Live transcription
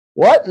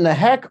What in the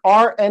heck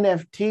are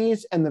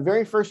NFTs, and the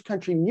very first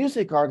country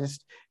music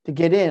artist to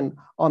get in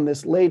on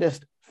this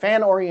latest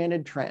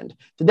fan-oriented trend?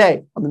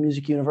 Today on the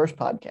Music Universe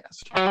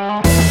podcast.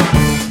 Are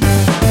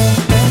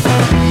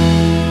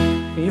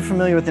you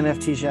familiar with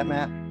NFTs yet,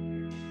 Matt?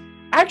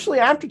 Actually,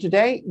 after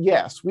today,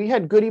 yes. We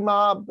had Goody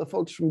Mob, the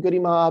folks from Goody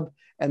Mob,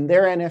 and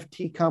their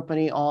NFT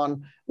company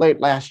on late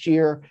last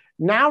year.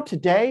 Now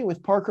today,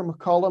 with Parker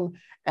McCollum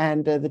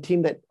and the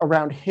team that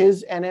around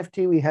his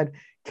NFT, we had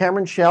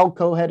Chell,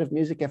 co-head of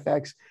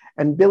MusicFX,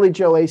 and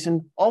Billie-Jo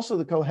Aasen, also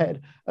the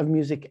co-head of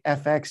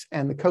MusicFX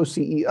and the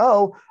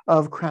co-CEO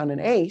of Crown and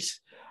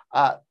Ace,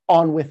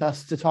 on with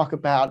us to talk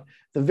about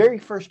the very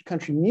first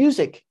country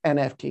music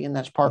NFT, and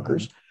that's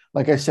Parker's,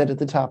 like I said at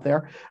the top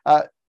there.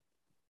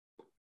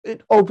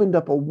 It opened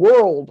up a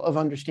world of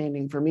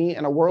understanding for me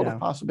and a world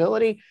of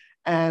possibility,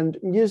 and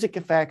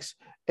MusicFX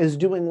is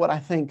doing what I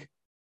think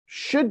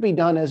should be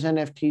done as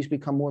NFTs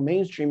become more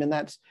mainstream, and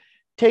that's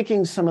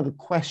taking some of the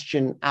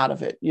question out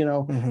of it. You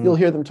know, you'll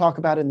hear them talk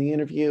about in the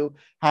interview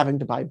having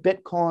to buy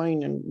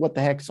Bitcoin and what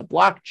the heck's a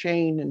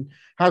blockchain and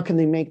how can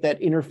they make that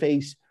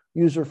interface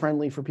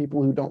user-friendly for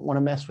people who don't want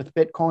to mess with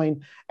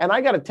Bitcoin. And I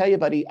got to tell you,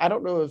 buddy, I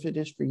don't know if it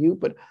is for you,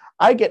 but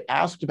I get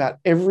asked about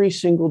every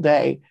single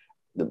day,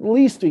 at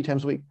least 3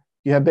 times a week.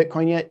 You have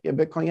Bitcoin yet? You have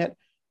Bitcoin yet?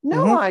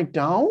 No, I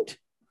don't.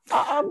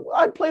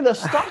 I play the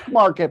stock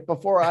market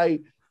before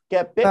I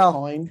get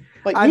Bitcoin,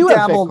 but you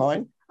have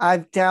Bitcoin.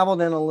 I've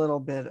dabbled in a little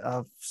bit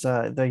of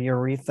the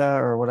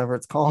urethra or whatever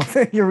it's called,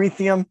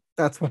 Eurethium.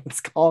 That's what it's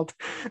called.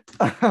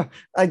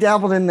 I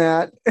dabbled in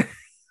that.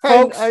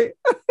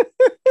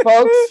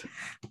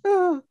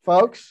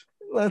 Folks,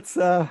 let's.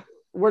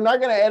 We're not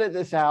going to edit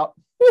this out,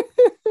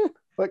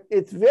 but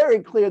it's very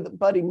clear that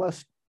Buddy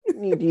must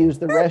need to use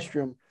the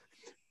restroom.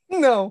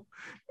 No,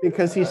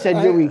 because he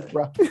said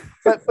urethra.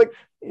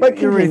 But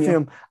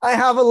Eurethium. I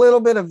have a little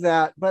bit of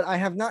that, but I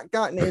have not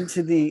gotten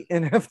into the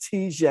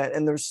NFTs yet.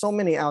 And there's so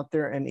many out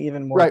there and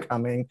even more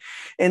coming.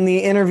 In the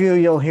interview,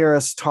 you'll hear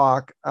us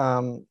talk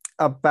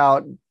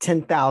about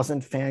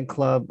 10,000 fan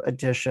club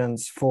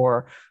editions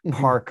for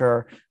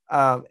Parker.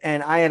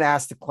 And I had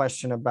asked a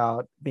question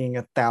about being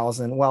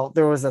 1,000. Well,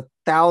 there was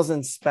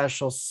 1,000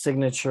 special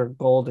signature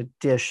gold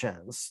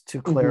editions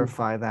to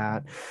clarify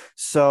that.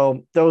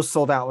 So those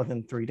sold out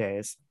within 3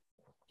 days.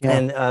 Yeah.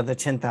 And the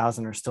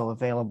 10,000 are still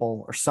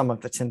available, or some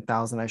of the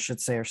 10,000, I should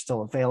say, are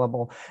still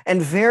available.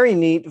 And very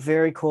neat,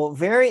 very cool,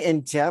 very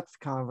in-depth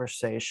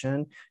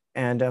conversation.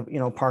 And,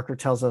 Parker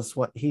tells us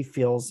what he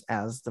feels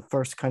as the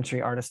first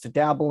country artist to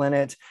dabble in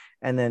it.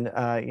 And then,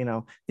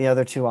 the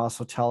other two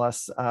also tell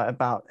us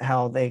about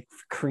how they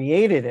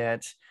created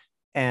it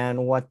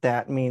and what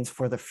that means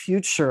for the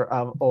future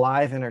of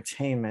live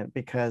entertainment,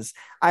 because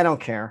I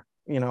don't care.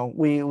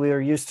 We are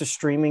used to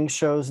streaming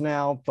shows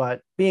now,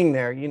 but being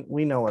there,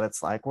 we know what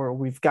it's like.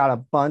 We've got a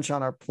bunch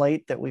on our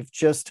plate that we've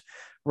just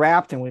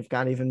wrapped, and we've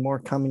got even more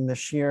coming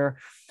this year.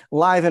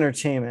 Live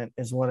entertainment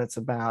is what it's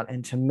about,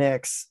 and to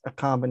mix a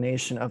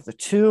combination of the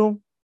two,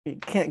 you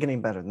can't get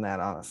any better than that,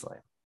 honestly.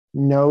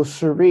 No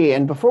siree.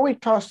 And before we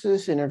toss to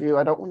this interview,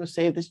 I don't want to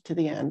save this to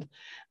the end.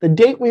 The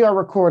date we are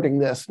recording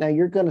this, now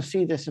you're going to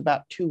see this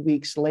about 2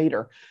 weeks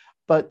later,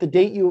 but the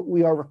date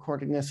we are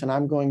recording this, and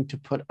I'm going to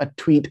put a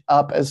tweet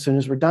up as soon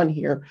as we're done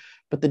here,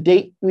 but the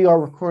date we are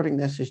recording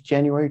this is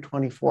January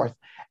 24th.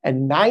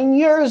 And 9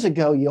 years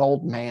ago, you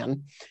old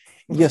man,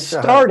 you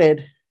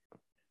started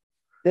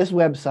this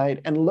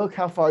website, and look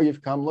how far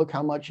you've come. Look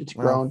how much it's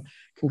grown.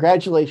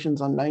 Congratulations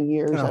on 9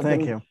 years. Oh,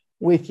 thank you.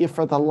 With you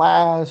for the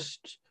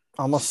last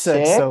almost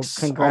six. So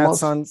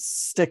congrats on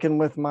sticking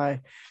with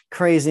my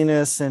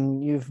craziness,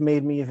 and you've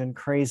made me even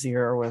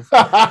crazier with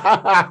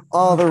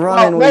all the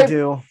running we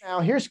do. Now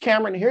here's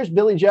Cameron, here's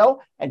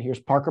Billie-Jo, and here's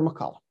Parker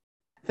McCollum.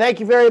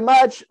 Thank you very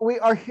much. We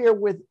are here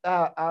with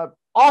an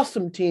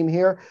awesome team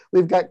here.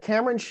 We've got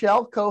Cameron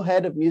Chell,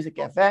 co-head of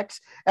MusicFX,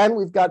 and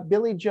we've got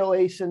Billie-Jo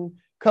Aasen,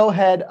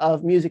 co-head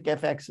of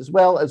MusicFX as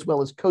well as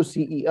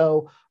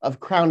co-CEO of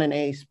Crown and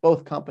Ace.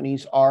 Both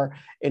companies are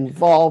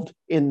involved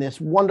in this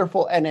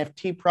wonderful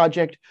NFT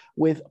project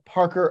with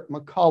Parker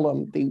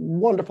McCollum, the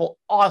wonderful,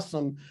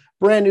 awesome,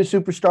 brand new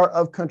superstar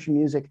of country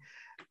music.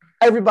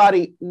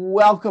 Everybody,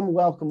 welcome,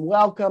 welcome,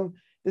 welcome.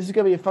 This is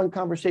going to be a fun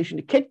conversation.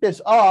 To kick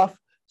this off,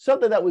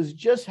 something that was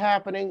just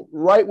happening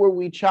right where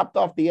we chopped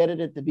off the edit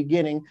at the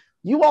beginning.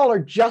 You all are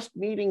just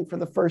meeting for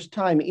the first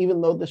time, even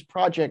though this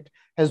project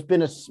has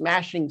been a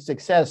smashing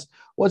success.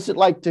 What's it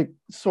like to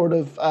sort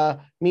of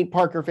meet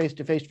Parker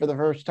face-to-face for the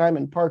first time,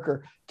 and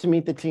Parker to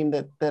meet the team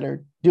that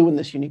are doing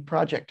this unique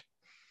project?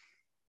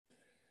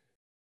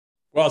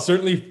 Well,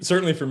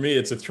 certainly for me,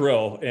 it's a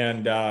thrill,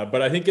 and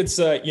but I think it's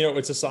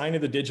it's a sign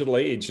of the digital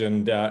age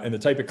and the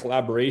type of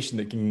collaboration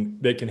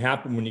that can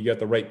happen when you get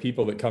the right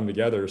people that come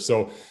together.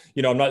 So,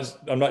 I'm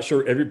not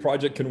sure every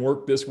project can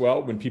work this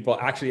well when people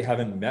actually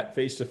haven't met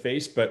face to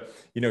face, but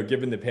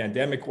given the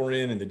pandemic we're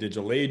in and the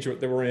digital age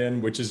that we're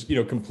in, which is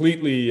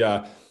completely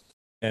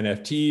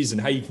NFTs and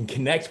how you can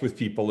connect with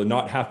people and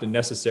not have to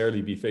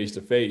necessarily be face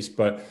to face,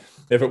 but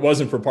if it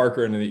wasn't for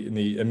Parker and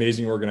the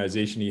amazing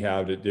organization he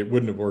had, it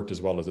wouldn't have worked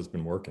as well as it's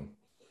been working.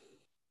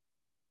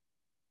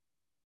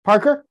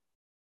 Parker?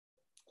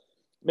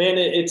 Man,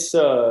 it's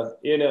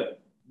you know,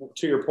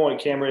 to your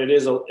point, Cameron, it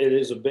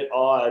is a bit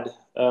odd,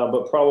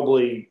 but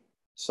probably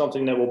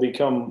something that will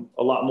become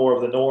a lot more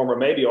of the norm, or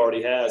maybe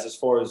already has, as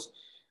far as,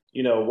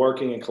 you know,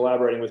 working and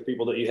collaborating with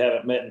people that you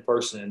haven't met in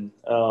person.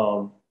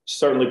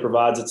 Certainly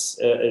provides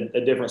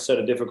a different set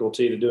of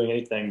difficulty to doing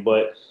anything.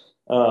 But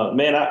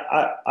man,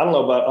 I don't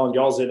know about on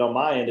y'all's end. On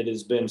my end, it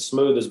has been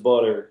smooth as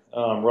butter,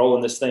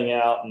 rolling this thing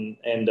out,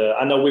 and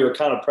I know we were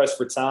kind of pressed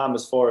for time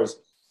as far as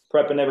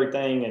prepping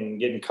everything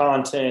and getting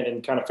content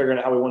and kind of figuring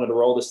out how we wanted to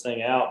roll this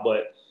thing out.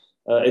 But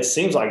it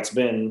seems like it's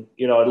been,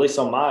 you know, at least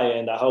on my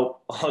end, I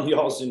hope on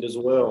y'all's end as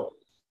well.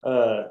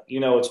 You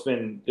know, it's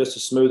been just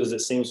as smooth as it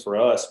seems for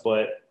us.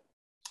 But,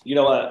 you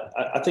know,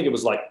 I think it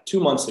was like 2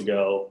 months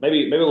ago,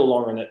 maybe a little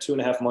longer than that,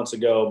 2.5 months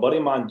ago, a buddy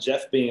of mine,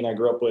 Jeff Bean, I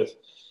grew up with,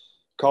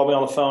 called me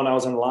on the phone. I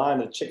was in line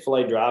at the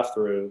Chick-fil-A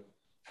drive-thru,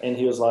 and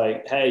he was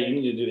like, "Hey, you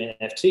need to do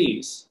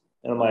NFTs."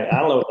 And I'm like, "I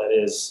don't know what that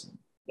is.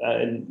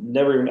 I've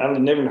never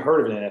even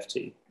heard of an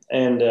NFT."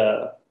 And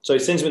so he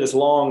sends me this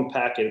long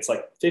packet. It's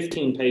like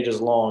 15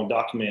 pages long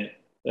document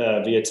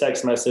via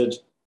text message.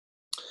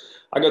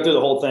 I go through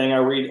the whole thing. I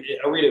read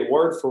it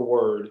word for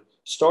word.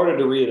 Started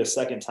to read it a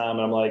second time,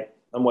 and I'm like,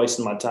 I'm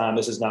wasting my time.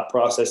 This is not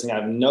processing. I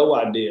have no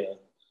idea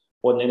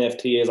what an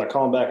NFT is. I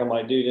call him back. I'm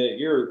like, "Dude,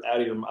 you're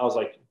out of your." I was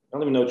like, "I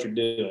don't even know what you're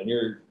doing.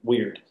 You're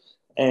weird."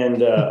 And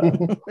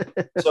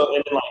so,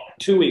 and then like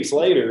 2 weeks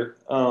later,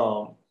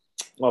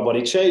 my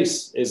buddy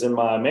Chase is in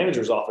my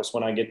manager's office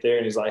when I get there,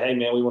 and he's like, "Hey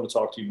man, we want to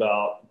talk to you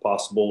about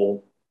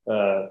possible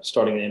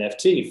starting an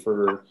NFT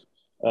for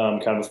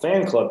kind of a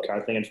fan club kind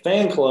of thing." And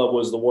fan club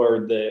was the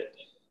word that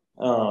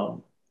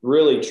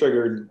really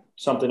triggered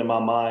something in my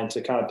mind to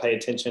kind of pay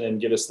attention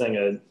and give this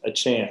thing a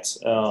chance.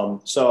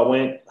 So I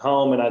went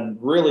home and I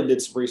really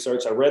did some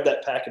research. I read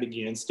that packet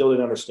again, still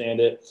didn't understand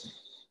it.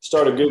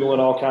 Started Googling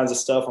all kinds of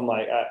stuff. I'm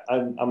like,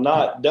 I'm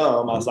not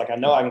dumb. I was like, I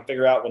know I can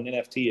figure out what an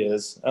NFT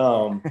is.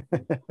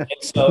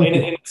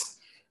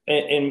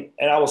 And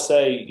I will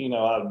say, you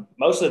know,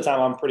 most of the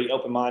time I'm pretty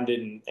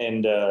open-minded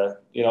and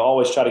you know,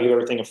 always try to give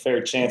everything a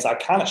fair chance. I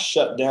kind of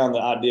shut down the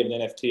idea of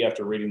an NFT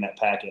after reading that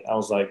packet. I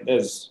was like,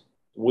 this is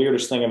the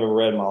weirdest thing I've ever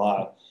read in my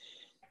life.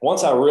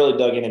 Once I really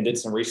dug in and did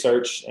some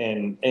research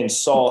and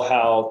saw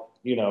how,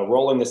 you know,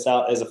 rolling this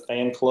out as a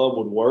fan club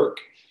would work,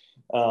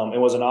 it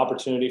was an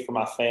opportunity for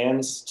my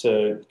fans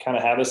to kind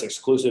of have this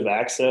exclusive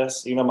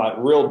access. You know, my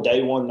real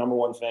day one, number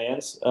one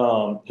fans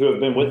who have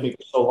been with me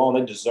for so long,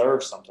 they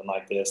deserve something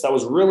like this. That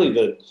was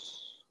really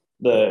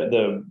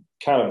the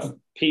kind of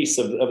piece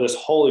of this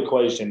whole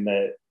equation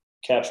that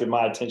captured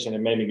my attention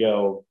and made me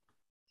go,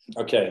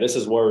 okay, this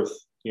is worth,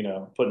 you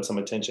know, putting some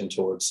attention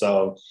towards.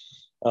 So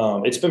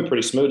it's been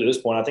pretty smooth at this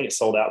point. I think it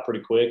sold out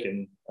pretty quick,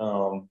 and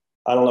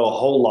I don't know a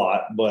whole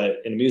lot, but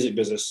in the music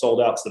business,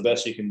 sold out's the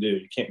best you can do.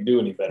 You can't do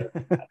any better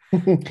than that.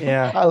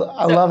 Yeah,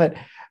 I love it.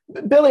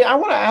 Billie-Jo, I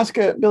want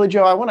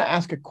to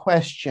ask a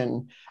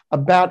question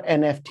about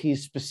NFTs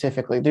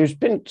specifically. There's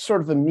been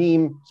sort of a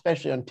meme,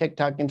 especially on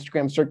TikTok,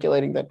 Instagram,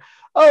 circulating that,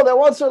 oh, they're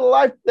once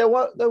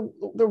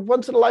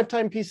in a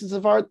lifetime pieces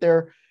of art.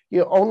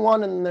 You own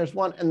one, and there's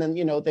one, and then,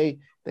 you know, they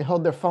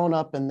hold their phone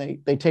up and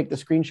they take the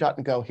screenshot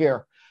and go,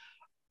 here.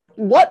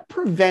 What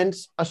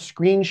prevents a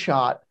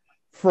screenshot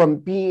from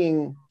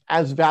being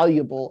as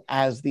valuable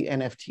as the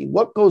NFT?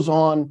 What goes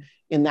on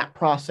in that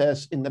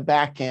process in the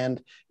back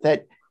end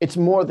that it's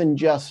more than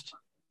just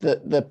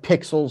the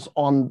pixels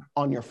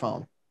on your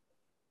phone?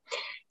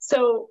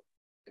 So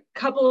a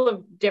couple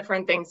of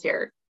different things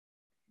here.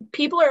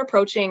 People are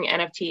approaching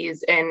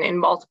NFTs in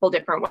multiple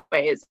different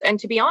ways. And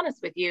to be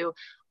honest with you,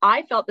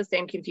 I felt the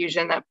same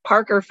confusion that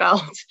Parker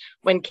felt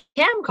when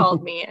Cam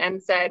called me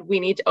and said, we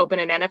need to open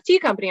an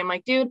NFT company. I'm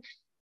like, dude,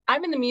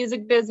 I'm in the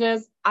music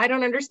business. I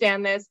don't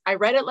understand this. I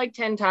read it like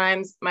 10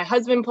 times. My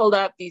husband pulled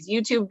up these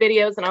YouTube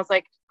videos and I was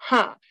like,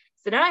 huh.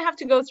 So now I have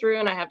to go through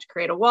and I have to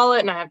create a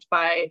wallet and I have to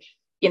buy,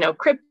 you know,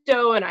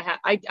 crypto, and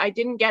I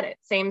didn't get it.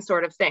 Same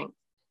sort of thing.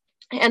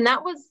 And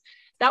that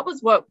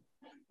was what,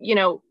 you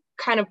know,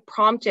 kind of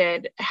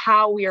prompted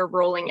how we are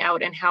rolling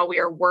out and how we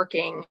are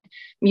working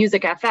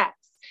MusicFX.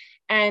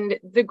 And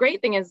the great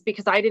thing is,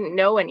 because I didn't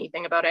know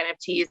anything about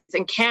NFTs,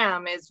 and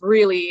Cam is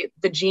really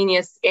the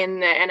genius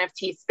in the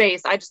NFT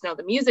space, I just know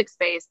the music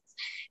space,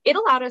 it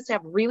allowed us to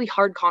have really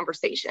hard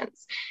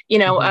conversations, you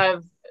know,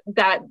 of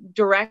that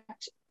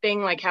direct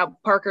thing, like how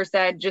Parker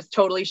said, just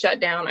totally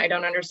shut down. I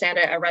don't understand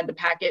it. I read the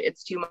packet.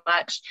 It's too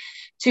much.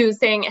 To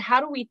saying,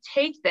 how do we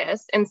take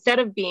this, instead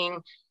of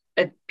being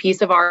a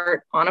piece of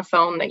art on a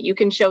phone that you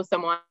can show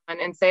someone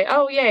and say,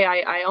 oh, yay,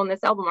 I own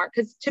this album art?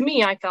 Because to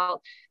me, I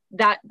felt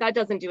that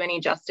doesn't do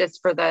any justice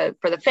for the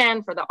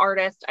fan, for the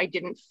artist. I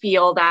didn't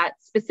feel that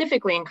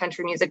specifically in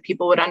country music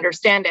people would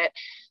understand it.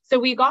 So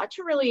we got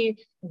to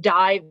really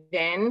dive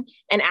in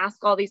and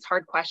ask all these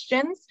hard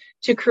questions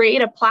to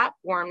create a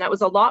platform that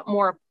was a lot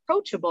more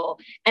approachable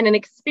and an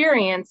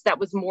experience that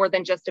was more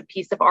than just a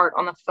piece of art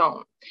on the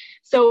phone.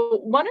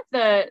 So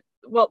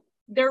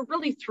there are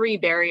really three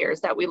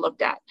barriers that we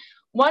looked at.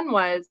 One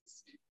was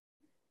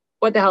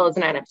what the hell is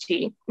an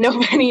NFT?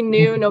 Nobody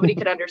knew, nobody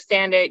could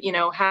understand it.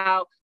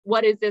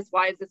 What is this?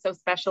 Why is this so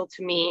special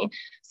to me?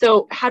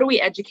 So how do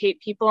we educate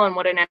people on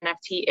what an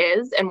NFT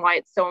is and why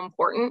it's so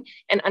important,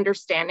 and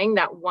understanding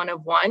that one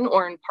of one,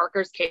 or in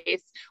Parker's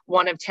case,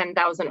 one of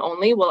 10,000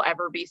 only will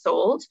ever be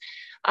sold.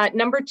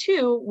 Number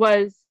two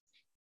was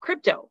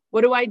crypto.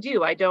 What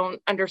do? I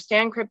don't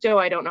understand crypto.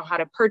 I don't know how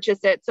to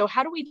purchase it. So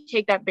how do we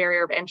take that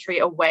barrier of entry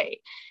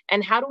away?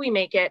 And how do we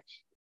make it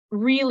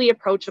really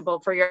approachable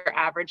for your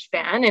average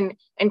fan?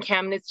 And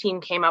Cam and his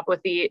team came up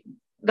with the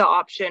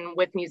option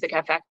with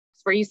MusicFX,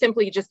 where you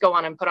simply just go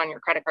on and put on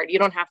your credit card. You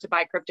don't have to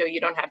buy crypto. You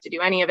don't have to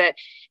do any of it.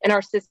 And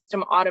our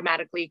system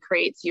automatically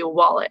creates you a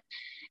wallet.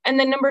 And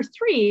then number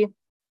three,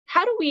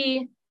 how do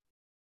we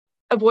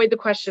avoid the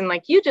question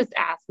like you just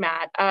asked,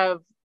 Matt,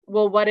 of,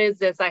 well, what is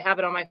this? I have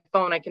it on my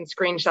phone. I can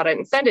screenshot it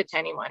and send it to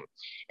anyone.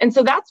 And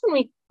so that's when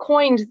we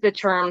coined the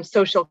term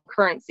social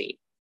currency.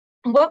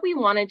 What we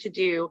wanted to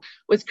do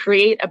was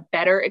create a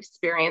better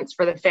experience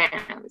for the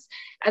fans.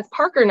 As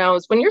Parker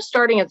knows, when you're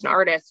starting as an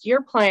artist,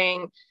 you're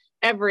playing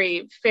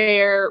every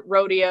fair,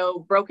 rodeo,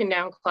 broken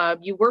down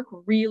club. You work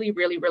really,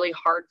 really, really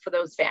hard for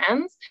those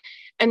fans.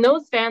 And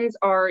those fans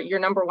are your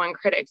number one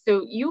critic.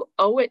 So you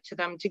owe it to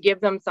them to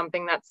give them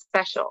something that's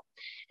special.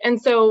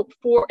 And so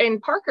in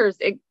Parker's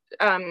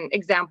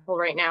example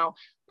right now,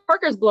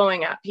 Parker's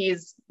blowing up.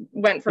 He's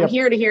went from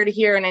here to here to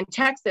here, and in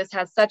Texas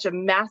has such a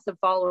massive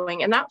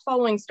following, and that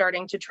following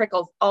starting to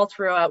trickle all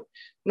throughout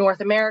North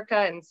America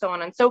and so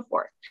on and so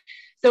forth.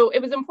 So it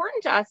was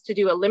important to us to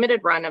do a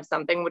limited run of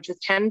something, which was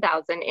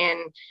 10,000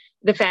 in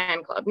the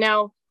fan club.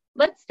 Now,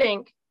 let's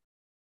think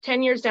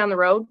 10 years down the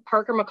road,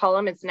 Parker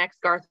McCollum is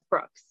next Garth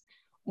Brooks.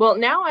 Well,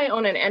 now I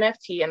own an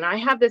NFT and I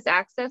have this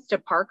access to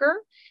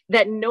Parker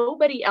that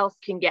nobody else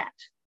can get.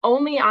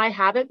 Only I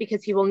have it,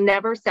 because he will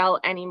never sell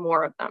any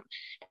more of them.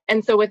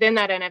 And so within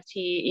that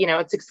NFT,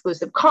 it's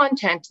exclusive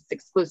content, it's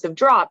exclusive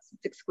drops,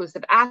 it's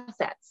exclusive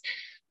assets.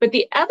 But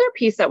the other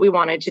piece that we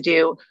wanted to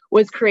do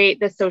was create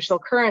the social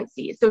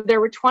currency. So there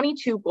were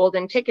 22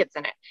 golden tickets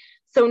in it.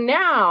 So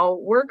now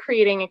we're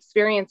creating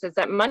experiences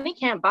that money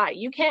can't buy.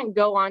 You can't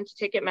go on to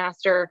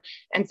Ticketmaster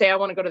and say, I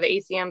want to go to the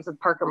ACMs with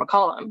Parker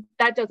McCollum.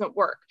 That doesn't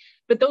work.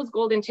 But those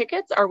golden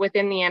tickets are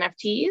within the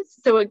NFTs.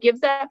 So it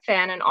gives that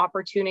fan an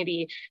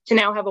opportunity to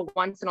now have a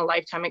once in a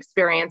lifetime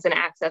experience and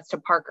access to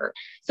Parker.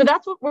 So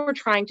that's what we're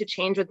trying to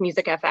change with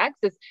MusicFX.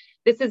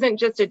 This isn't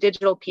just a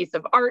digital piece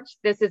of art.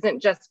 This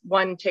isn't just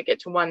one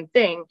ticket to one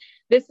thing.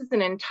 This is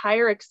an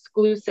entire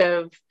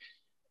exclusive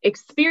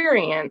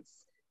experience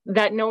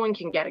that no one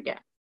can get again.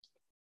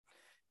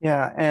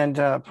 Yeah, and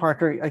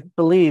Parker, I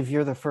believe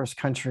you're the first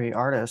country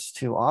artist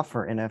to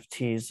offer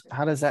NFTs.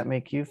 How does that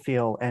make you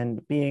feel?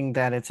 And being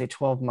that it's a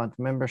 12-month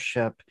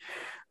membership,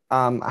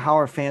 how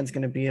are fans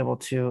going to be able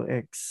to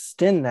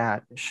extend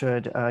that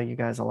should you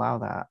guys allow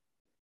that?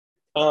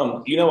 I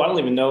don't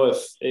even know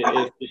if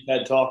it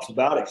had talks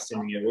about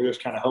extending it. We're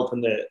just kind of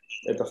hoping that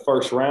the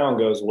first round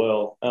goes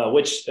well,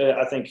 which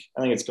I think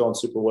it's going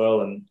super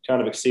well and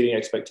kind of exceeding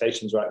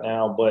expectations right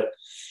now. But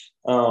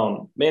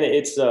man,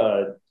 it's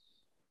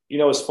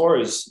as far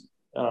as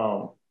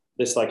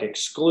this like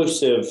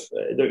exclusive,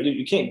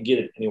 you can't get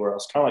it anywhere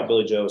else. Kind of like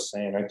Billie-Jo was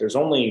saying, right? There's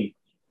only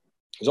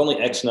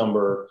X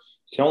number.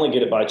 You can only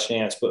get it by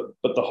chance. But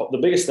the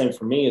biggest thing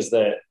for me is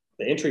that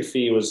the entry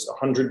fee was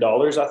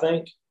 $100, I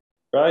think.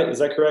 Right? Is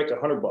that correct?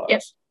 $100.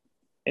 Yes.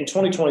 In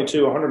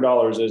 2022,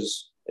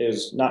 $100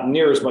 is not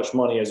near as much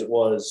money as it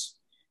was,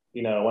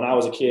 when I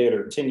was a kid,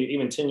 or 10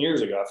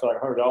 years ago. I feel like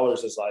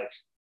 $100 is like,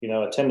 a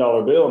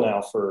 $10 bill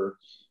now for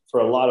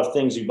a lot of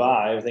things you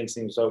buy. Everything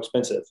seems so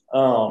expensive.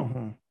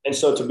 And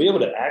so to be able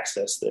to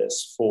access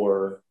this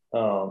for,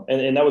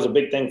 and that was a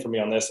big thing for me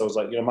on this. I was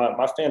like,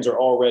 my fans are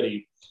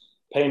already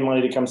paying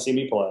money to come see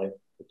me play,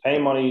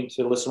 paying money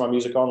to listen to my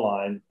music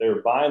online.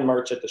 They're buying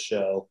merch at the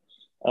show.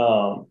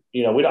 I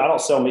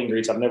don't sell meet and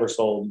greets. I've never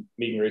sold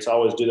meet and greets. I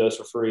always do those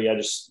for free.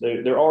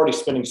 They're already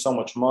spending so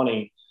much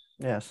money,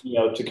 yes,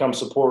 to come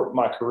support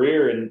my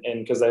career and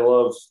because they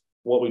love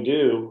what we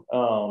do.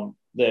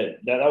 That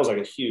was like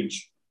a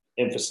huge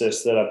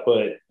emphasis that I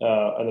put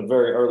in the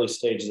very early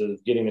stages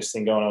of getting this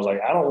thing going. I was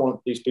like, I don't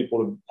want these people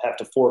to have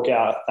to fork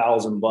out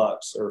 $1,000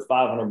 or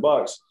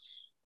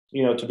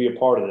 $500, to be a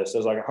part of this. I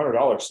was like,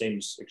 $100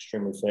 seems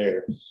extremely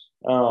fair.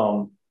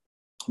 I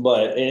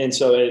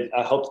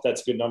hope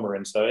that's a good number.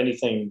 And so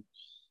anything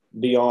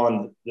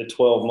beyond the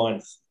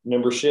 12-month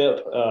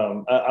membership,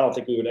 I don't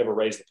think we would ever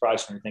raise the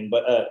price or anything,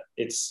 but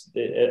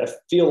I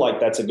feel like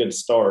that's a good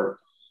start,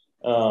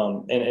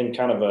 and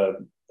kind of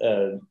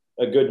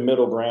a good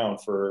middle ground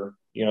for,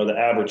 the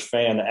average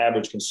fan, the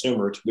average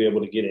consumer to be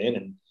able to get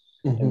in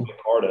and be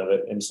part of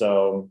it. And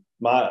so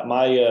my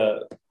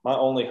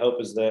only hope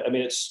is that,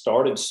 it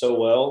started so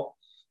well.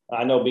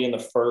 I know being the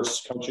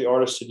first country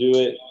artist to do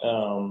it,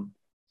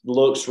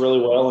 looks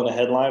really well in a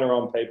headline or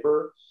on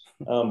paper,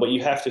 but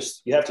you have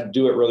to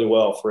do it really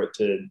well for it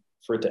to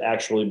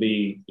actually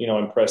be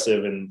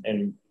impressive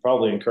and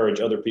probably encourage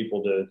other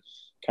people to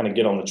kind of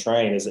get on the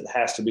train. Is it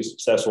has to be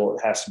successful,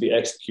 it has to be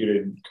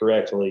executed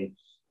correctly,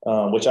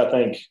 which I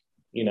think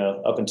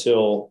up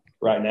until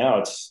right now,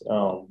 it's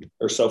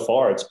or so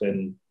far, it's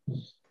been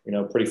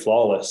pretty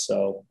flawless.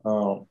 So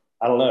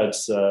I don't know.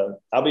 It's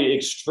I'll be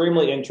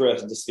extremely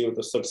interested to see what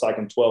this looks like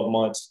in 12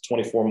 months,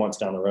 24 months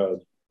down the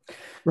road.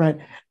 Right.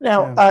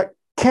 Now,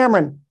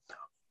 Cameron,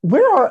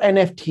 where are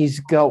NFTs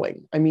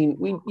going? I mean,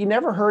 you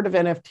never heard of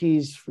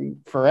NFTs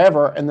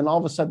forever, and then all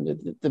of a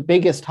sudden, the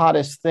biggest,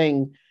 hottest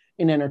thing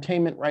in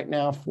entertainment right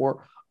now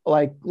for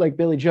like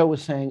Billie-Jo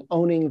was saying,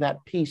 owning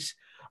that piece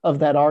of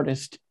that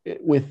artist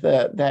with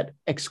that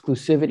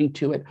exclusivity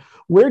to it.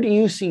 Where do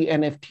you see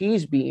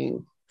NFTs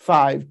being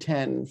 5,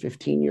 10,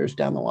 15 years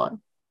down the line?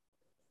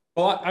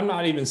 Well, I'm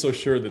not even so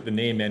sure that the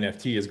name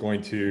NFT is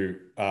going to,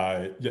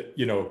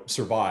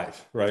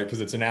 survive, right?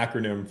 Because it's an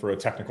acronym for a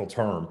technical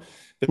term.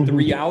 But the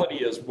reality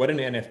is what an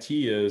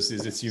NFT is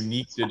it's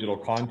unique digital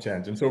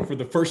content. And so for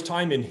the first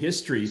time in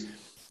history,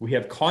 we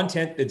have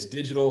content that's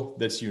digital,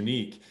 that's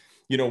unique.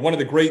 One of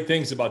the great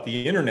things about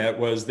the internet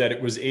was that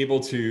it was able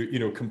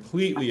to,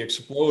 completely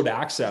explode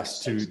access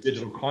to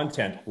digital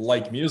content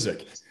like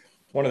music.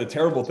 One of the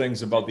terrible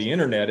things about the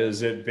internet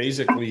is it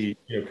basically,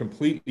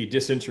 completely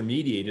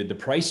disintermediated the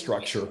price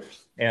structure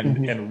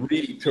and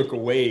really took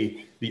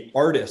away the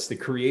artist, the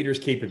creator's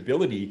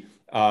capability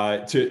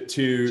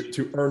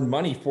to earn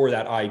money for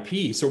that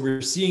IP. So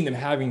we're seeing them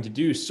having to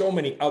do so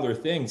many other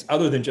things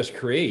other than just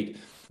create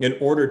in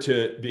order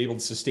to be able to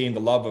sustain the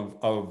love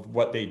of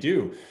what they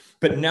do.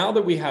 But now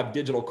that we have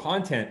digital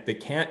content that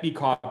can't be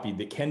copied,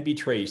 that can be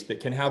traced, that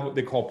can have what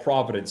they call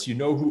provenance,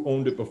 who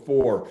owned it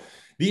before.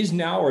 These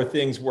now are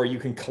things where you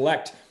can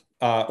collect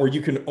or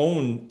you can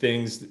own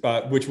things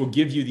which will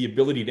give you the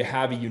ability to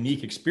have a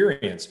unique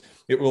experience.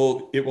 It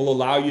will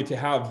allow you to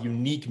have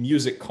unique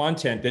music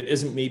content that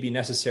isn't maybe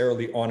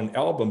necessarily on an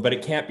album, but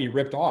it can't be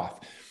ripped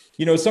off.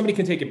 Somebody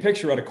can take a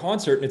picture at a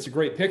concert and it's a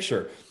great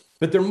picture,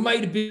 but there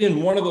might have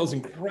been one of those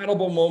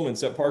incredible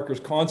moments at Parker's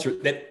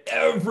concert that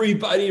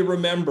everybody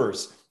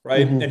remembers,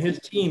 right? And his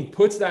team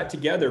puts that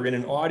together in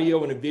an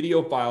audio and a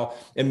video file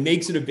and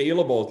makes it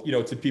available,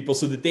 to people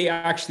so that they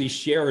actually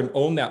share and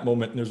own that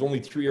moment. And there's only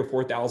 3,000 or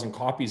 4,000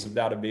 copies of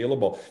that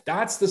available.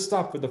 That's the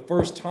stuff for the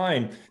first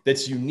time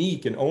that's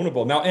unique and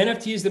ownable. Now,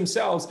 NFTs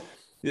themselves,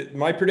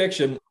 my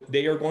prediction,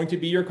 they are going to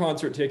be your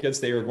concert tickets.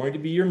 They are going to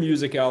be your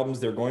music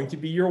albums. They're going to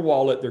be your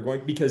wallet.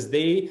 Because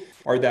they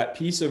are that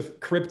piece of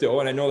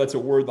crypto. And I know that's a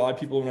word a lot of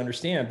people don't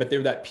understand, but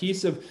they're that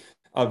piece of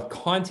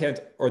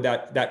content or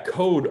that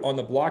code on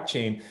the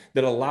blockchain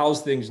that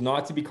allows things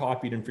not to be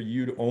copied and for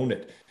you to own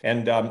it.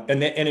 And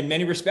in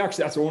many respects,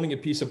 that's owning a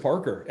piece of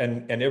Parker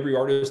and every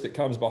artist that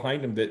comes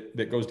behind him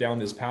that goes down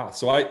this path.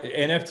 So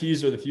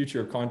NFTs are the future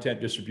of content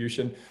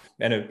distribution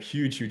and a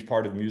huge, huge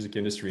part of the music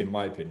industry, in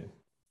my opinion.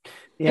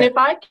 Yeah. And if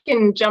I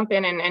can jump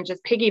in and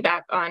just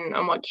piggyback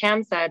on what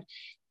Cam said,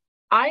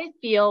 I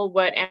feel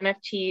what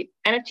NFTs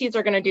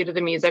are going to do to the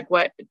music,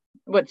 what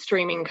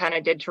streaming kind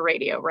of did to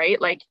radio, right?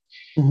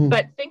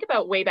 But think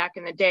about way back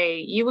in the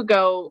day, I would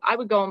go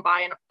and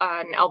buy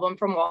an album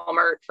from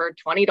Walmart for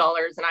 $20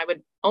 and I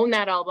would own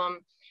that album.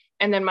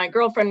 And then my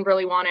girlfriend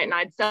really wanted it and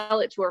I'd sell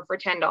it to her for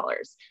 $10.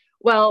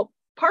 Well,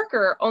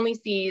 Parker only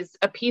sees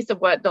a piece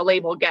of what the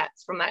label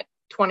gets from that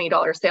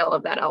 $20 sale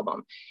of that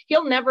album.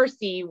 He'll never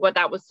see what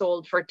that was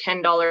sold for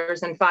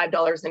 $10 and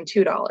 $5 and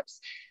 $2.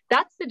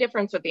 That's the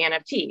difference with the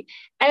NFT.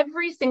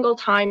 Every single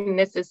time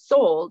this is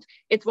sold,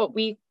 it's what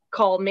we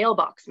call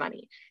mailbox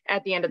money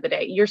at the end of the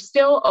day. You're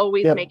still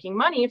always making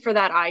money for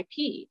that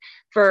IP,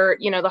 for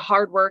the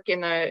hard work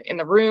in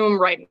the room,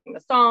 writing the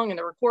song and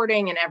the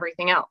recording and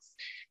everything else.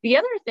 The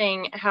other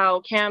thing, how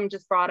Cam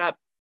just brought up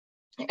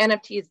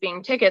NFTs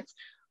being tickets,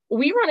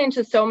 we run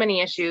into so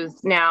many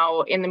issues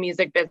now in the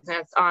music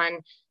business on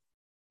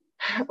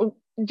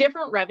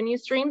different revenue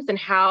streams and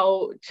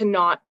how to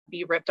not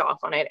be ripped off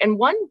on it. And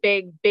one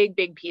big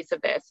piece of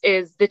this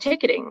is the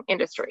ticketing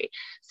industry.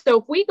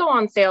 So if we go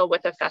on sale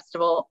with a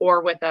festival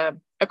or with a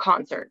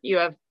concert, you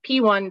have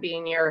P1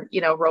 being your,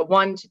 row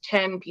 1 to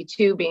 10,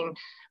 P2 being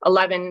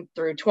 11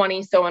 through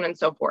 20, so on and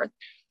so forth.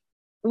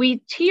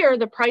 We tier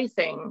the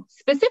pricing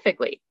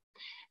specifically.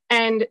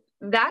 And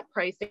that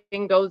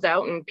pricing goes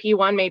out, and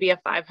P1 may be a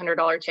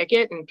 $500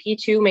 ticket, and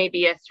P2 may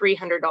be a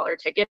 $300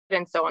 ticket,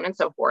 and so on and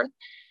so forth.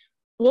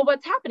 Well,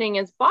 what's happening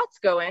is bots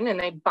go in and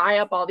they buy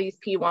up all these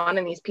P1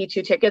 and these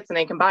P2 tickets, and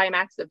they can buy a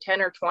max of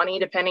 10 or 20,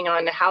 depending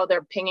on how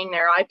they're pinging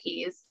their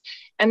IPs.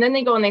 And then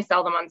they go and they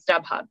sell them on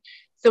StubHub.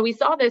 So we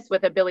saw this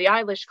with a Billie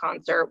Eilish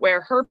concert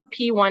where her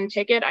P1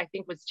 ticket, I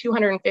think, was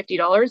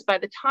 $250. By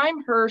the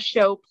time her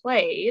show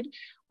played,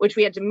 which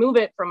we had to move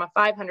it from a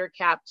 500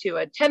 cap to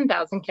a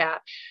 10,000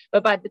 cap.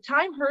 But by the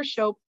time her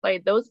show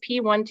played, those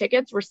P1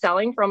 tickets were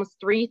selling for almost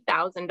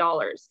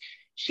 $3,000.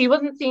 She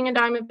wasn't seeing a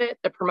dime of it.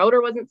 The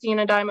promoter wasn't seeing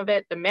a dime of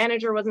it. The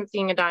manager wasn't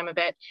seeing a dime of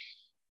it.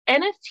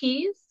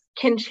 NFTs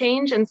can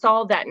change and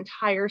solve that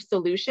entire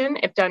solution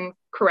if done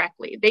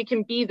correctly. They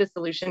can be the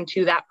solution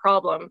to that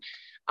problem.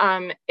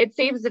 It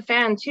saves the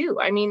fan too.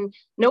 I mean,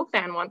 no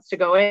fan wants to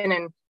go in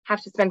and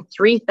have to spend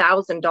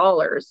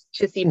 $3,000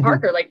 to see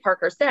Parker. Like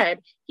Parker said,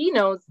 he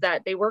knows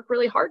that they work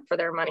really hard for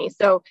their money.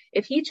 So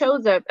if he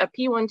chose a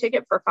P1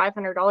 ticket for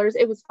 $500,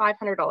 it was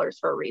 $500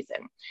 for a reason.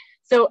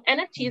 So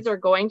NFTs are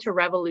going to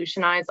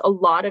revolutionize a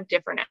lot of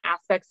different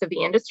aspects of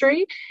the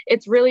industry.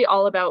 It's really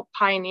all about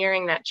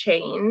pioneering that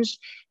change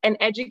and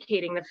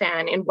educating the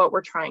fan in what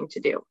we're trying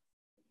to do.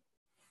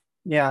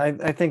 Yeah,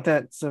 I think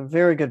that's a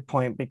very good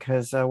point,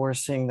 because we're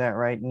seeing that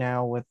right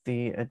now with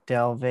the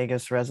Adele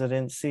Vegas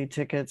residency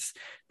tickets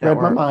that Read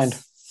my were mind.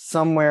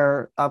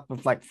 somewhere up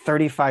of like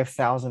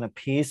 35,000 a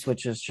piece,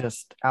 which is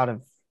just out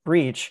of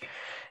reach.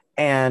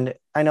 And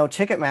I know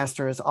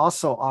Ticketmaster is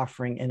also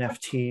offering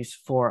NFTs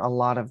for a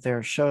lot of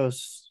their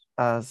shows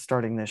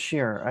starting this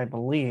year, I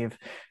believe.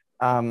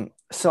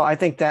 So I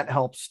think that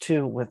helps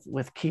too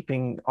with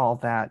keeping all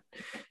that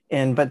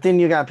in. But then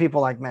you got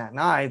people like Matt and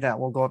I that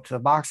will go up to the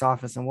box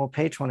office and we'll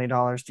pay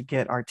 $20 to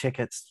get our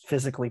tickets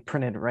physically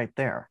printed right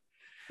there.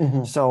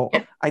 So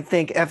I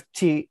think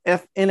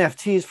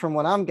NFTs, from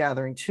what I'm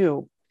gathering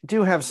too,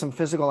 do have some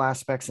physical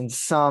aspects in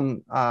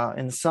some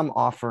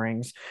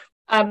offerings.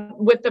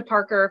 With the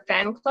Parker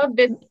fan club,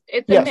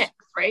 it's a mix,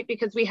 right?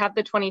 Because we have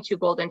the 22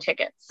 golden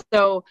tickets.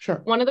 So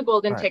one of the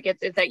golden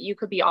tickets is that you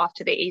could be off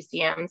to the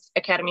ACM's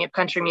Academy of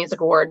Country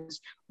Music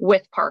Awards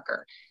with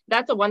Parker.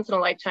 That's a once in a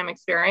lifetime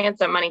experience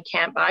that money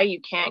can't buy.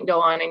 You can't go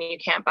on and you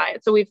can't buy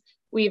it. So we've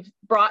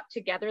brought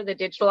together the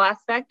digital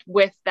aspect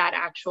with that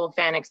actual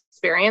fan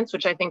experience,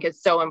 which I think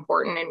is so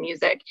important in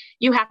music.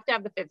 You have to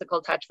have the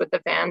physical touch with the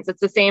fans. It's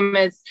the same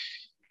as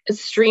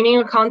streaming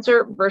a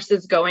concert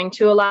versus going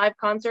to a live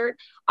concert.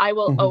 I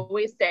will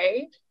always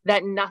say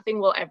that nothing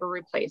will ever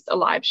replace a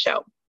live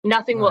show.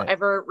 Nothing will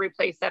ever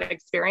replace that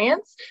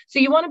experience. So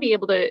you want to be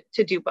able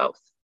to do both.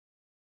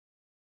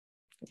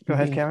 Go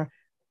ahead, Cameron.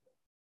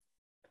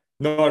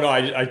 No,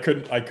 I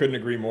couldn't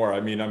agree more. I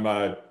mean, I'm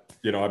a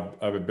bit of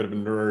a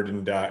nerd,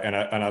 and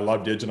I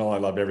love digital. I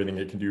love everything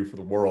it can do for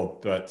the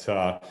world. But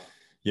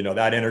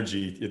that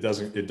energy,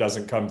 it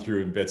doesn't come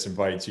through in bits and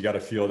bytes. You got to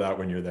feel that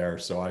when you're there.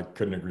 So I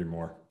couldn't agree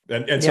more.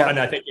 And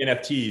I think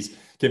NFTs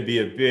can be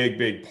a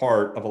big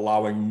part of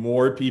allowing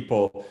more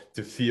people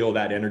to feel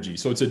that energy.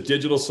 So it's a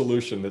digital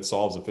solution that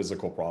solves a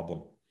physical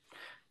problem.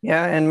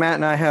 Yeah, and Matt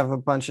and I have a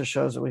bunch of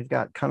shows that we've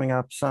got coming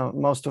up,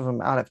 most of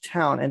them out of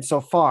town. And so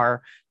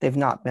far, they've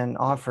not been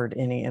offered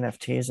any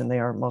NFTs, and they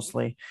are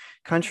mostly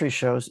country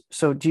shows.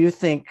 So do you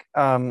think,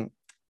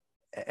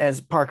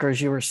 as Parker,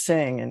 as you were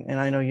saying, and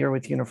I know you're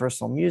with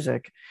Universal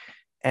Music,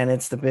 and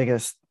it's the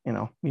biggest,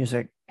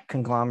 music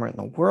conglomerate in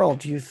the world,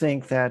 do you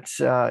think that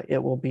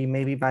it will be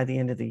maybe by the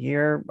end of the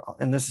year,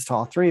 and this is to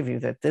all three of you,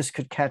 that this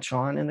could catch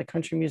on in the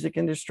country music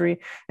industry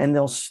and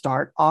they'll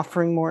start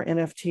offering more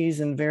NFTs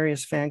in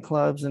various fan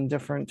clubs and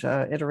different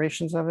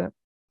iterations of it?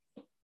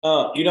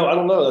 I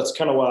don't know. That's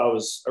kind of why I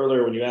was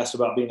earlier when you asked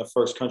about being the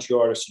first country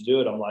artist to do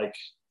it. I'm like,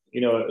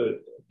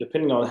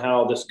 depending on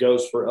how this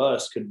goes for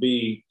us, could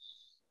be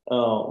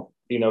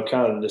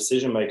kind of the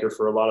decision maker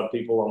for a lot of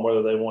people on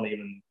whether they want to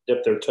even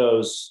dip their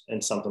toes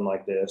in something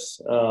like this.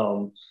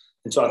 And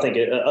so I think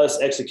us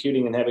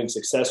executing and having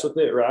success with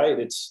it, right?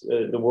 It's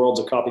the world's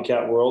a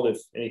copycat world. If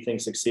anything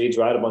succeeds,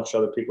 right, a bunch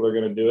of other people are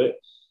going to do it.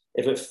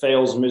 If it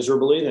fails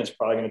miserably, then it's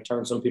probably going to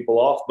turn some people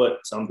off, but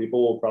some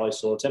people will probably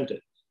still attempt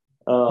it.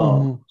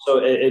 So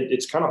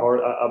it's kind of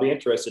hard. I'll be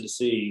interested to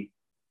see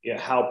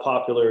how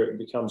popular it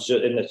becomes,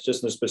 and it's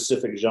just in a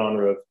specific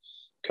genre of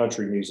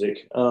country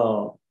music.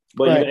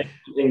 But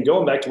and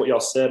going back to what y'all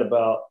said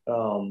about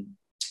the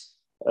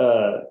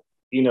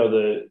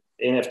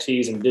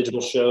NFTs and digital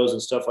shows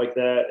and stuff like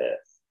that,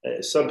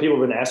 some people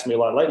have been asking me a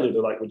lot lately.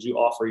 They're like, "Would you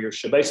offer your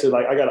show?" Basically,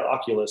 like, I got an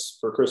Oculus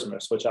for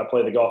Christmas, which I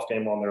play the golf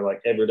game on there like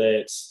every day.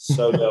 It's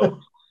so dope.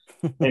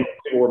 And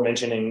people were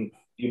mentioning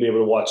you'd be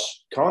able to watch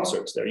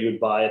concerts there. You would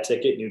buy a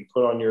ticket and you'd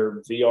put on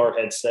your VR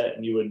headset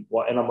and you would.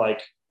 And I'm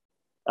like,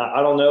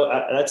 I don't know.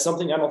 That's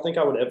something I don't think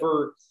I would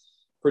ever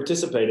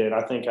participate in.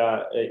 I think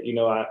I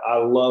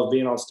love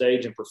being on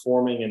stage and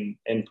performing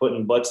and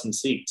putting butts in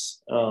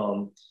seats,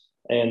 and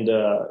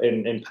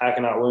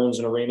packing out rooms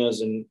and arenas,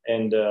 and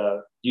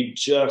you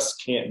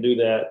just can't do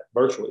that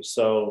virtually.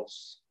 So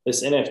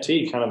this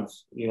NFT kind of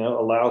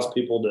allows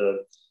people to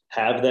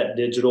have that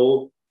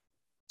digital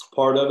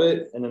part of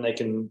it, and then they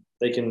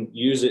can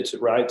use it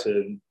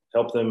to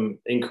help them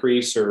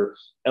increase or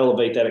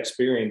elevate that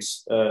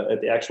experience at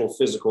the actual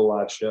physical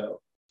live show.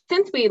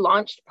 Since we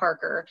launched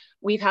Parker,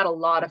 we've had a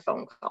lot of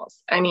phone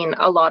calls. I mean,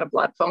 a lot of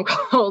phone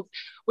calls,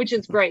 which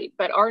is great.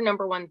 But our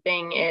number one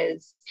thing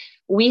is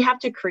we have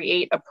to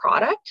create a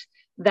product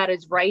that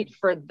is right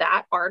for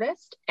that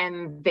artist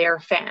and their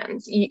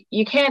fans.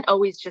 You can't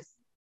always just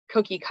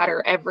cookie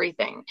cutter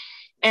everything.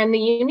 And the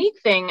unique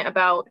thing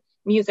about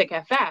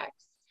MusicFX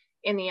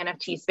in the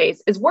NFT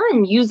space is we're a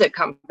music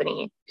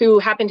company who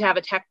happen to have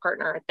a tech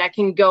partner that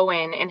can go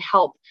in and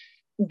help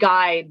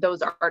guide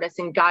those artists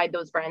and guide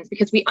those brands,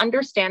 because we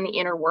understand the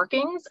inner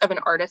workings of an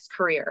artist's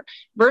career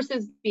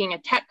versus being a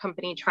tech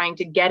company trying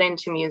to get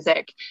into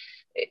music.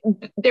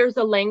 There's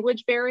a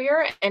language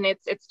barrier, and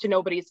it's to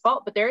nobody's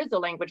fault, but there is a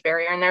language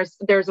barrier, and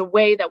there's a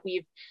way that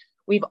we've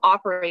we've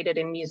operated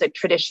in music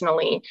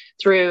traditionally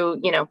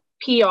through,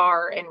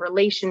 PR and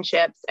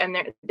relationships, and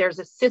there's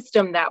a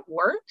system that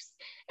works.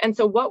 And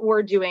so what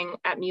we're doing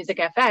at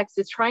MusicFX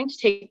is trying to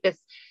take this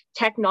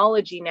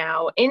technology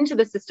now into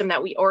the system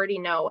that we already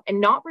know and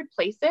not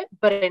replace it,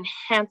 but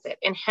enhance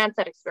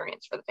that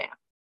experience for the fan.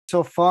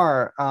 So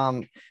far,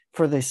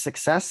 for the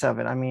success of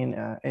it, I mean,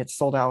 it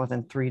sold out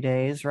within 3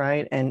 days,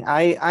 right? And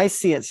I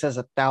see it says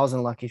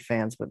 1,000 lucky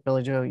fans, but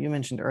Billie-Jo, you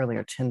mentioned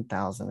earlier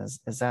 10,000.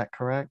 Is that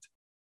correct?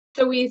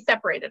 So we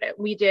separated it.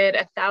 We did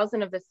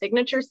 1,000 of the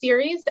signature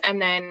series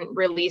and then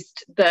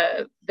released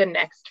the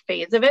next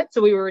phase of it. So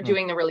we were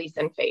doing the release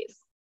in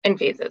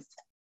phases.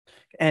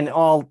 And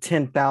all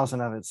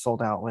 10,000 of it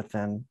sold out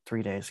within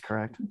 3 days,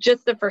 correct?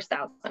 Just the first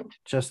 1,000.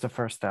 Just the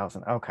first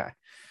 1,000. Okay.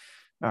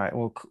 All right.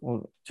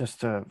 We'll just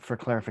for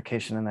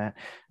clarification in that.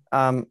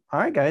 All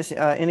right, guys.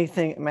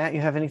 Anything, Matt? You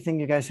have anything?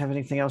 You guys have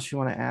anything else you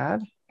want to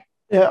add?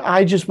 Yeah,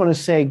 I just want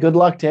to say good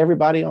luck to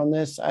everybody on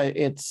this.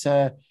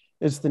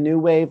 It's the new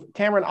wave.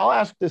 Cameron, I'll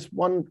ask this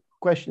one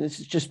question. This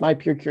is just my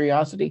pure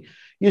curiosity.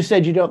 You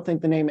said you don't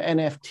think the name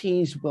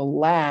NFTs will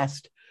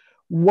last.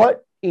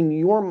 What, in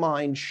your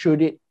mind,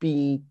 should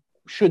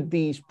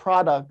these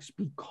products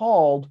be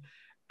called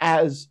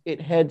as it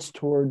heads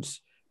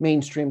towards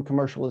mainstream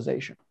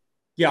commercialization?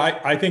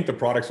 Yeah, I think the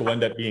products will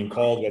end up being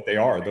called what they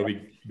are.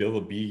 They'll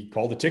be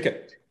called a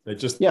ticket.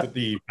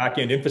 The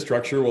back-end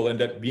infrastructure will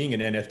end up being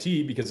an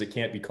NFT because it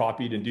can't be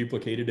copied and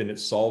duplicated, and it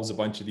solves a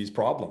bunch of these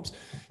problems.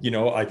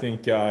 I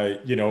think, a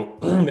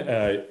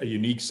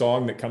unique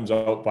song that comes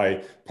out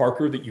by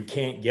Parker that you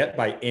can't get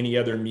by any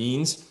other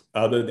means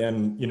other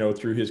than,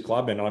 through his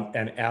club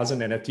and as an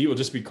NFT will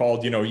just be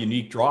called,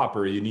 unique drop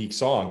or a unique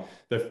song.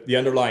 The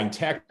underlying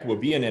tech will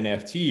be an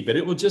NFT, but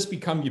it will just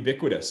become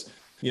ubiquitous.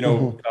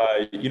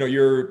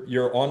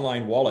 Your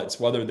online wallets,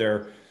 whether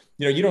they're,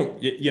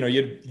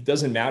 it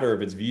doesn't matter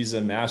if it's Visa,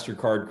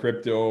 MasterCard,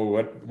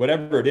 crypto,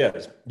 whatever it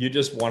is, you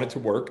just want it to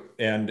work.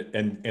 And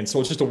so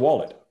it's just a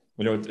wallet.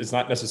 It's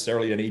not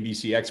necessarily an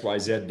ABC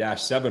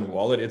XYZ-7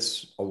 wallet.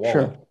 It's a wallet.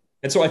 Sure.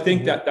 And so I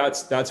think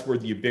that's where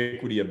the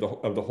ubiquity of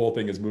the whole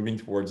thing is moving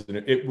towards. And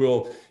it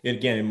will,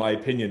 again, in my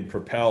opinion,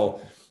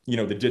 propel,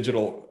 the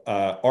digital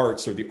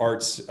arts or the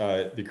arts,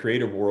 the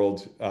creative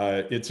world,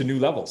 to new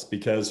levels,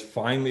 because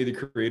finally the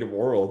creative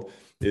world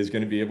is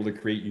going to be able to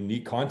create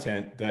unique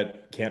content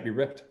that can't be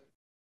ripped.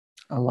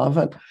 I love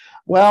it.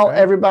 Well,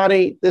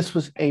 everybody, this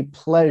was a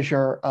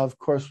pleasure. Of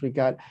course, we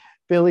got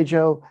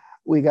Billie-Jo,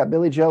 we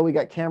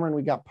got Cameron,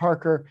 we got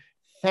Parker.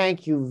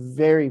 Thank you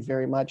very,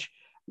 very much.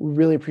 We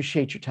really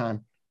appreciate your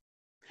time.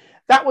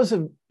 That was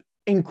an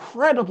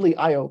incredibly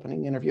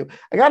eye-opening interview.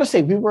 I got to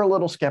say, we were a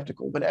little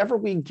skeptical. Whenever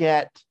we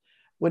get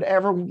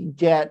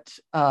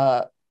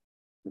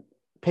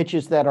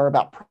pitches that are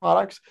about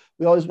products,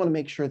 we always want to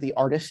make sure the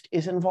artist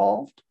is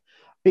involved,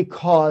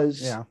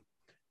 because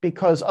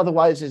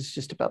otherwise it's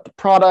just about the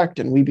product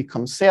and we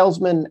become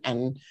salesmen.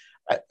 And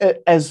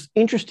as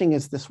interesting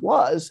as this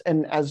was,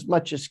 and as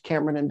much as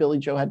Cameron and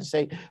Billie-Jo had to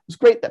say, it was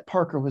great that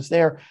Parker was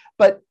there,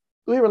 but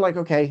we were like,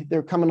 okay,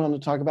 they're coming on to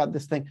talk about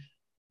this thing.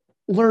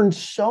 Learned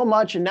so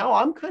much, and now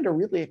I'm kind of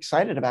really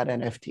excited about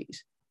NFTs.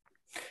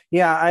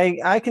 Yeah,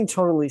 I can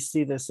totally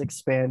see this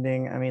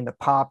expanding. I mean,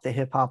 the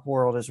hip hop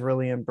world has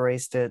really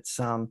embraced it.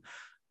 Some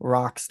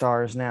rock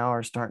stars now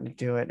are starting to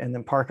do it. And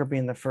then Parker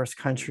being the first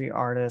country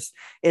artist,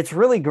 it's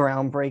really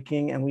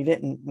groundbreaking. And we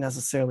didn't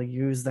necessarily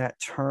use that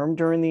term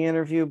during the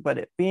interview, but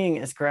it being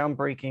as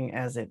groundbreaking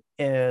as it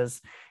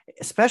is,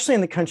 especially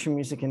in the country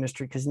music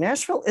industry, because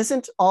Nashville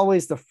isn't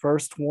always the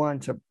first one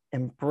to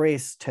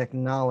embrace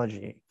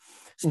technology,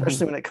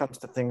 especially when it comes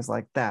to things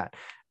like that.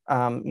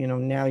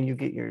 Now you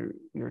get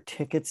your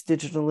tickets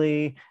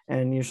digitally,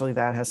 and usually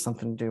that has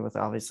something to do with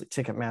obviously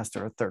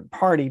Ticketmaster or third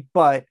party.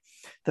 But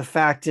the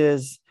fact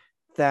is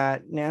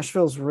that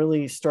Nashville's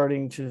really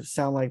starting to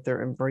sound like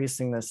they're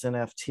embracing this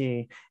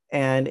NFT,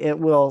 and it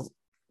will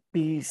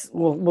be,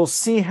 we'll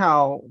see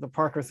how the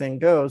Parker thing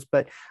goes,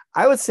 but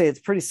I would say it's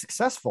pretty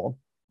successful.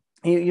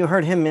 You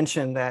heard him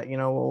mention that,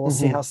 we'll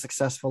see how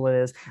successful it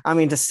is. I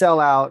mean, to sell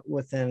out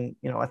within,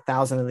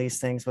 1,000 of these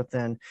things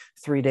within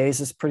 3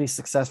 days is pretty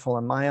successful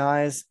in my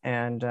eyes.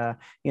 And,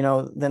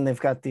 then they've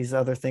got these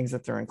other things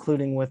that they're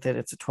including with it.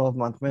 It's a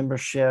 12-month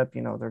membership.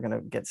 They're going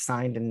to get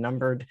signed and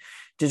numbered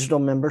digital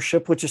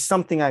membership, which is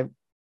something I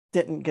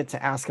didn't get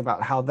to ask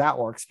about how that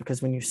works,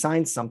 because when you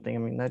sign something, I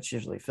mean, that's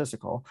usually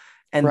physical.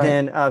 And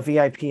then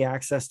VIP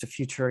access to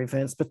future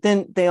events. But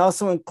then they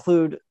also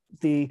include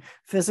the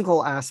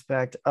physical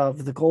aspect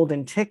of the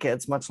golden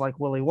tickets, much like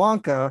Willy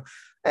Wonka.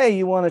 Hey,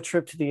 you want a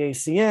trip to the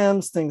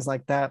ACMs, things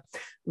like that.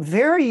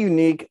 Very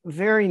unique,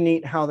 very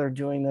neat how they're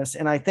doing this.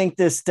 And I think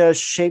this does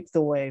shape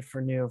the way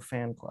for new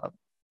fan club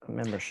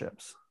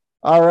memberships.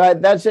 All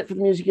right. That's it for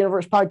the Music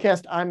Universe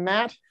podcast. I'm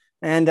Matt.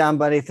 And I'm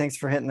Buddy. Thanks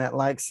for hitting that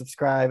like,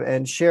 subscribe,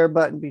 and share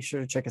button. Be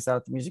sure to check us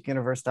out at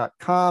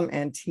themusicuniverse.com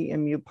and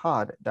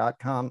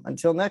tmupod.com.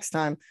 Until next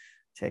time,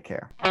 take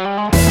care.